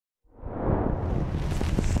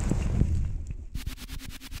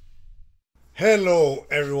Hello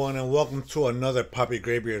everyone and welcome to another Poppy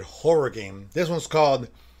Graybeard horror game. This one's called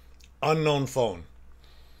Unknown Phone.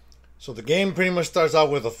 So the game pretty much starts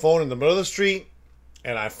out with a phone in the middle of the street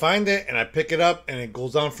and I find it and I pick it up and it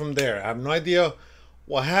goes on from there. I have no idea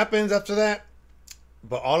what happens after that,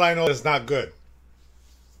 but all I know is it's not good.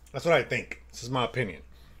 That's what I think. This is my opinion.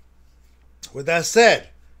 With that said,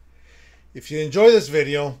 if you enjoy this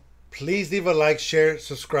video, please leave a like, share,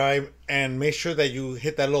 subscribe, and make sure that you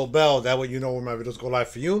hit that little bell. That way you know when my videos go live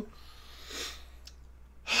for you.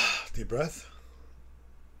 Deep breath.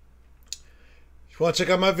 If you want to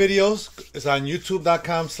check out my videos, it's on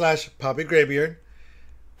youtube.com/PoppyGraybeard.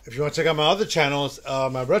 If you want to check out my other channels,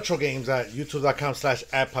 my retro games at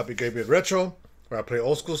youtube.com/@PoppyGraybeardRetro, where I play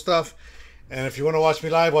old school stuff. And if you want to watch me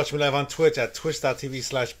live on Twitch at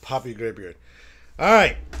twitch.tv/PoppyGraybeard.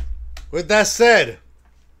 Alright, with that said,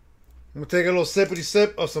 I'm going to take a little sippity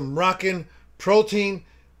sip of some rockin' protein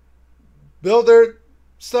builder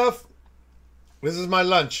stuff. This is my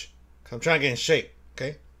lunch. I'm trying to get in shape,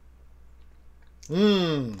 okay?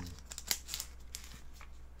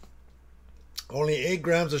 Only 8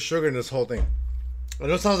 grams of sugar in this whole thing. I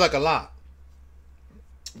know it sounds like a lot,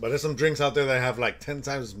 but there's some drinks out there that have like 10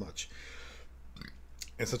 times as much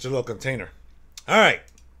in such a little container. All right,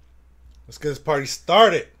 let's get this party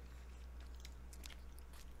started.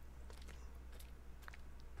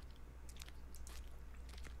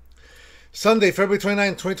 Sunday, February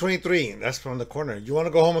 29, 2023. That's from the corner. You want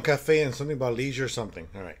to go home a cafe and something about leisure or something.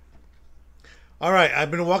 All right. All right. I've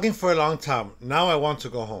been walking for a long time. Now I want to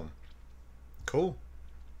go home. Cool.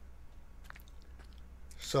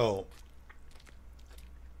 So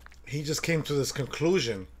he just came to this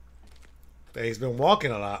conclusion that he's been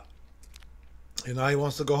walking a lot and now he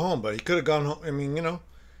wants to go home, but he could have gone home. I mean, you know,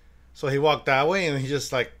 so he walked that way and he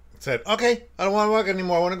just like said, okay, I don't want to walk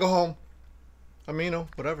anymore. I want to go home. I mean, you know,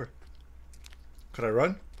 whatever. Could I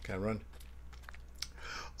run? Can't run.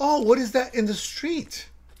 Oh, what is that in the street?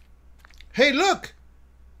 Hey, look!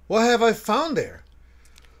 What have I found there?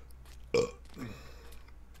 I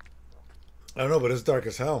don't know, but it's dark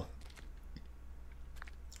as hell.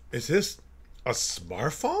 Is this a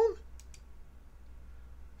smartphone?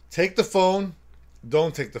 Take the phone.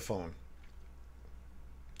 Don't take the phone.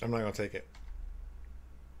 I'm not going to take it.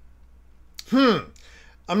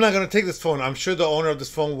 I'm not going to take this phone. I'm sure the owner of this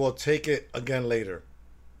phone will take it again later.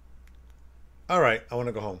 All right, I want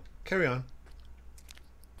to go home. Carry on.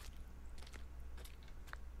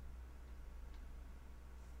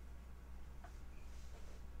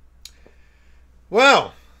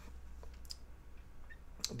 Well,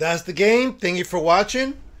 that's the game. Thank you for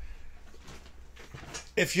watching.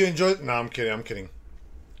 If you enjoyed... No, I'm kidding. I'm kidding.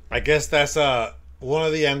 I guess that's one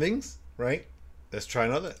of the endings, right? Let's try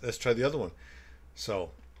another. Let's try the other one.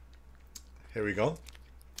 So, here we go.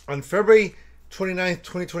 On February 29th,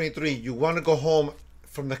 2023, you want to go home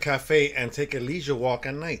from the cafe and take a leisure walk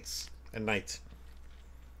at night. All right,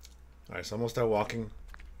 so I'm going to start walking.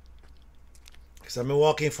 Because I've been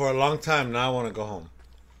walking for a long time. Now I want to go home.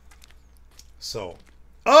 So,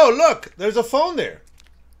 oh, look, there's a phone there.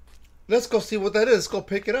 Let's go see what that is. Let's go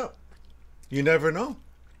pick it up. You never know.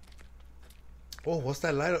 Oh, what's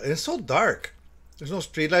that light? It's so dark. There's no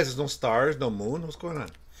street lights, there's no stars, no moon. What's going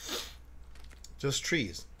on? Just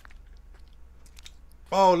trees.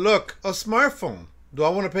 Oh, look, a smartphone. Do I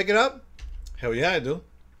want to pick it up? Hell yeah, I do.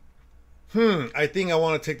 I think I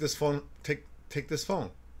want to take this phone. Take this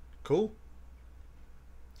phone. Cool.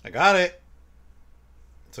 I got it.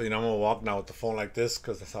 So, you know, I'm going to walk now with the phone like this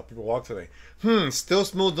because that's how people walk today. Still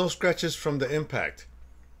smooth, no scratches from the impact.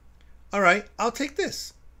 All right, I'll take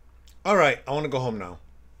this. All right, I want to go home now.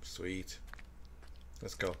 Sweet.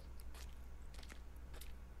 Let's go.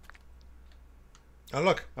 Oh,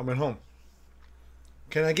 look, I went home.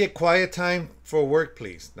 Can I get quiet time for work,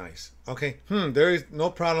 please? Nice. Okay. There is no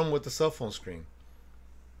problem with the cell phone screen.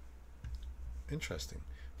 Interesting.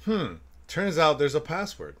 Turns out there's a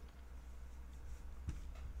password.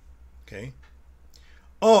 Okay.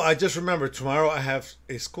 Oh, I just remembered. Tomorrow I have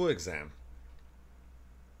a school exam.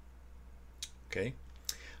 Okay.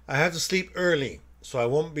 I have to sleep early, so I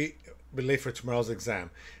won't be late for tomorrow's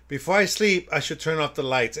exam. Before I sleep, I should turn off the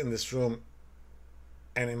lights in this room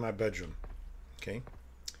and in my bedroom. Okay.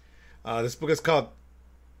 This book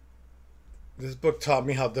taught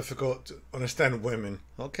me how difficult to understand women.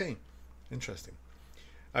 Okay. Interesting.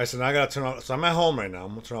 All right, so now I gotta turn off. So I'm at home right now. I'm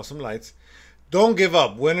gonna turn off some lights. Don't give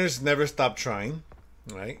up. Winners never stop trying.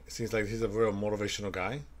 All right. Seems like he's a real motivational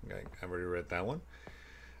guy. Okay, I already read that one.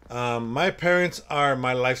 My parents are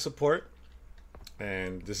my life support.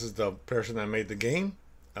 And this is the person that made the game.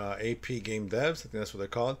 AP Game Devs. I think that's what they're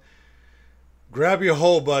called. Grab your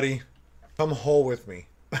hole, buddy. Come hole with me.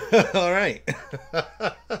 All right.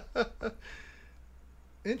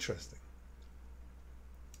 Interesting.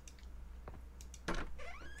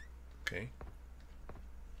 Okay.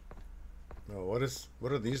 No,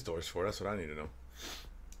 what are these doors for? That's what I need to know.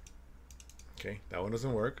 Okay, that one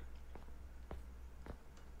doesn't work.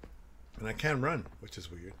 And I can't run, which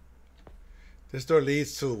is weird. This door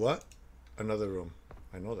leads to what? Another room.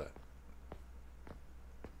 I know that.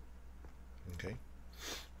 Okay.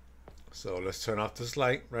 So let's turn off this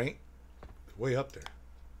light, right? It's way up there.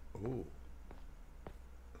 Ooh.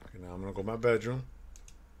 Okay, now I'm gonna go to my bedroom.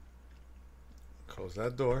 Close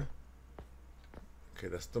that door. Okay,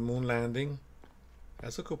 that's the moon landing.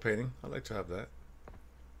 That's a cool painting. I'd like to have that.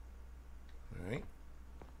 Alright.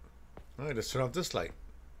 Alright, let's turn off this light.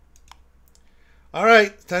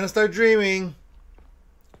 Alright, time to start dreaming.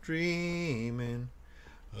 Dreaming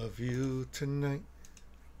of you tonight.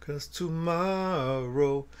 'Cause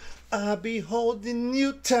tomorrow I'll be holding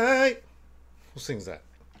you tight. Who sings that?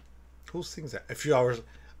 Who sings that? A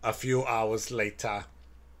few hours later.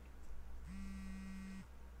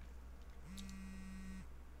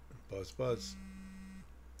 Buzz, buzz.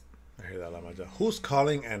 I hear that like my job. Who's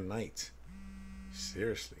calling at night?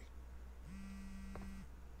 Seriously.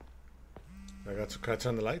 Can I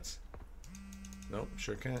turn the lights? Nope,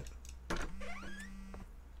 sure can't.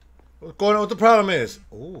 What's going on? What the problem is?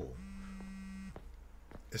 Ooh.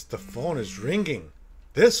 It's the phone is ringing.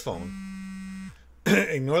 This phone.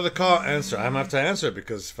 Ignore the call. Answer. I'm gonna have to answer it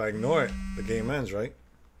because if I ignore it, the game ends, right?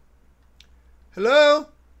 Hello?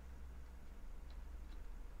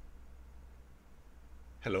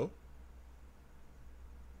 Hello?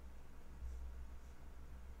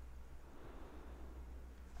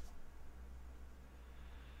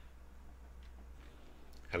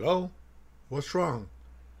 Hello? What's wrong?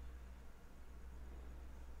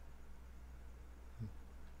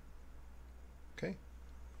 Okay.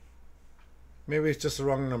 Maybe it's just the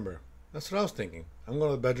wrong number. That's what I was thinking. I'm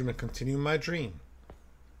going to the bedroom and continue my dream.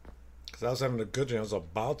 Because I was having a good dream. I was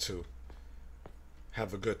about to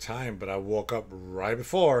have a good time, but I woke up right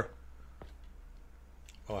before.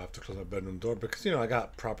 Oh, I have to close my bedroom door because, I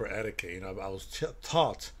got proper etiquette. I was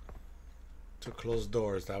taught to close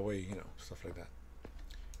doors. That way, stuff like that.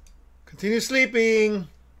 Continue sleeping.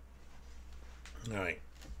 All right.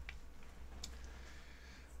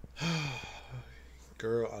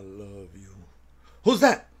 Girl, I love you. Who's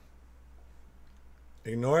that?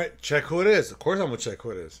 Ignore it. Check who it is. Of course I'm going to check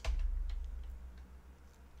who it is.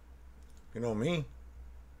 You know me.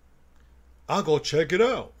 I'll go check it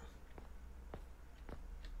out.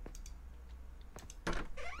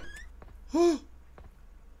 I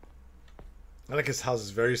like his house. Is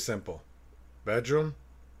very simple. Bedroom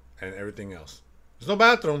and everything else. There's no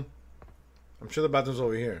bathroom. I'm sure the bathroom's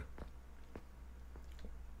over here.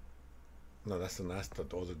 No, that's the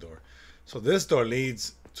other door. So this door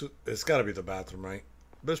leads to, it's got to be the bathroom, right?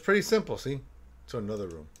 But it's pretty simple, see? To another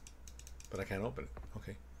room. But I can't open it.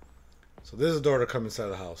 Okay. So this is a door to come inside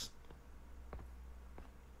the house.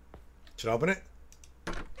 Should I open it?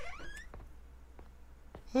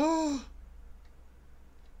 Oh.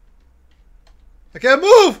 I can't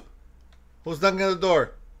move! Who's knocking at the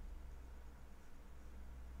door?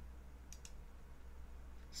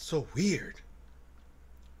 So weird.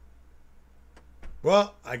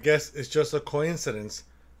 Well, I guess it's just a coincidence.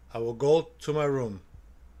 I will go to my room.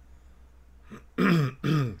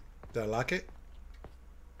 Did I lock it?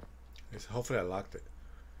 Hopefully I locked it.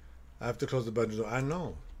 I have to close the bedroom door. I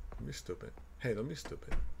know. Don't be stupid. Hey, don't be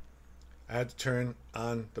stupid. I had to turn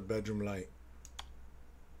on the bedroom light.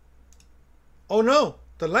 Oh no!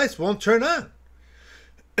 The lights won't turn on.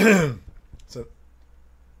 So,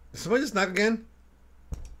 did somebody just knock again?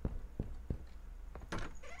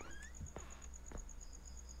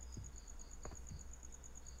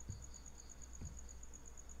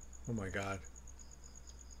 Oh my god.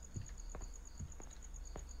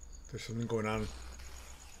 There's something going on.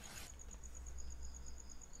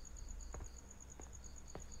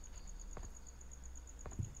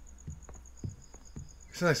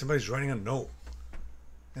 It sounds like somebody's writing a note.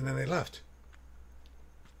 And then they left.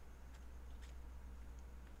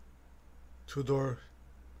 Two doors.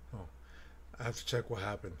 Oh. I have to check what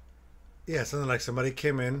happened. Yeah, something like somebody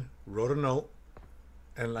came in, wrote a note,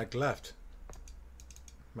 and left.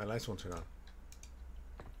 My lights won't turn on.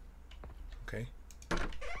 Okay.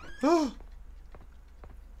 Oh!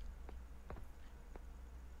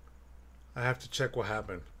 I have to check what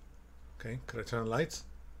happened. Okay, could I turn on the lights?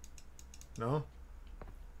 No?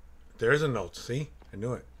 There's a note, see? I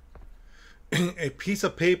knew it. A piece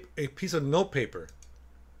of paper, a piece of note paper.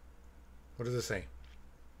 What does it say?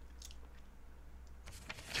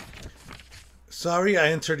 Sorry I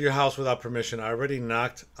entered your house without permission. I already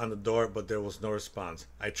knocked on the door, but there was no response.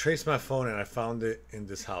 I traced my phone and I found it in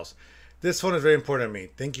this house. This phone is very important to me.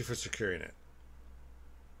 Thank you for securing it.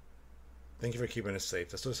 Thank you for keeping it safe.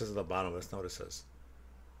 That's what it says at the bottom. That's not what it says.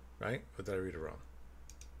 Right? Or did I read it wrong?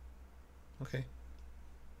 Okay.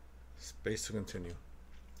 Space to continue.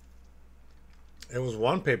 It was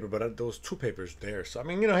one paper, but there was two papers there. So, I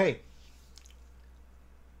mean, you know, hey.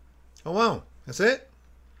 Oh, wow. That's it?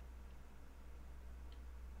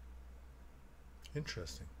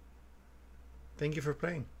 Interesting. Thank you for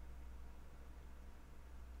playing.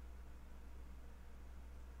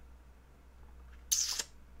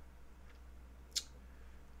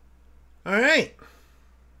 All right.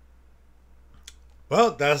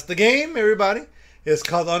 Well, that's the game, everybody. It's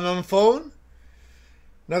called Unknown Phone.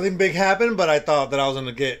 Nothing big happened, but I thought I was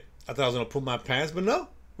gonna poop my pants, but no,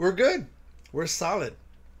 we're good. We're solid.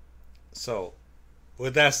 So,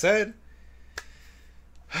 with that said,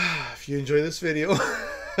 if you enjoy this video,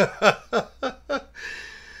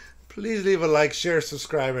 please leave a like, share,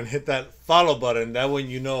 subscribe, and hit that follow button. That way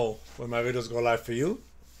you know when my videos go live for you.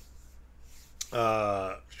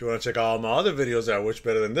 If you want to check out all my other videos that are which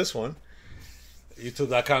better than this one,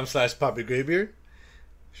 youtube.com/PoppyGraybeard.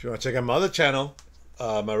 If you want to check out my other channel,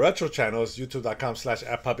 my retro channel is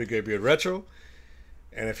youtube.com/@PoppyGraybeardRetro.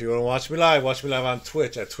 And if you want to watch me live on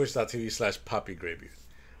Twitch at twitch.tv/PoppyGraybeard.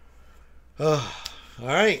 All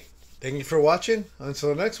right. Thank you for watching. Until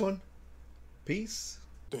the next one. Peace.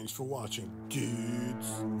 Thanks for watching, kids.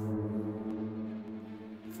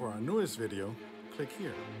 For our newest video, click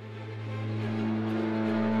here.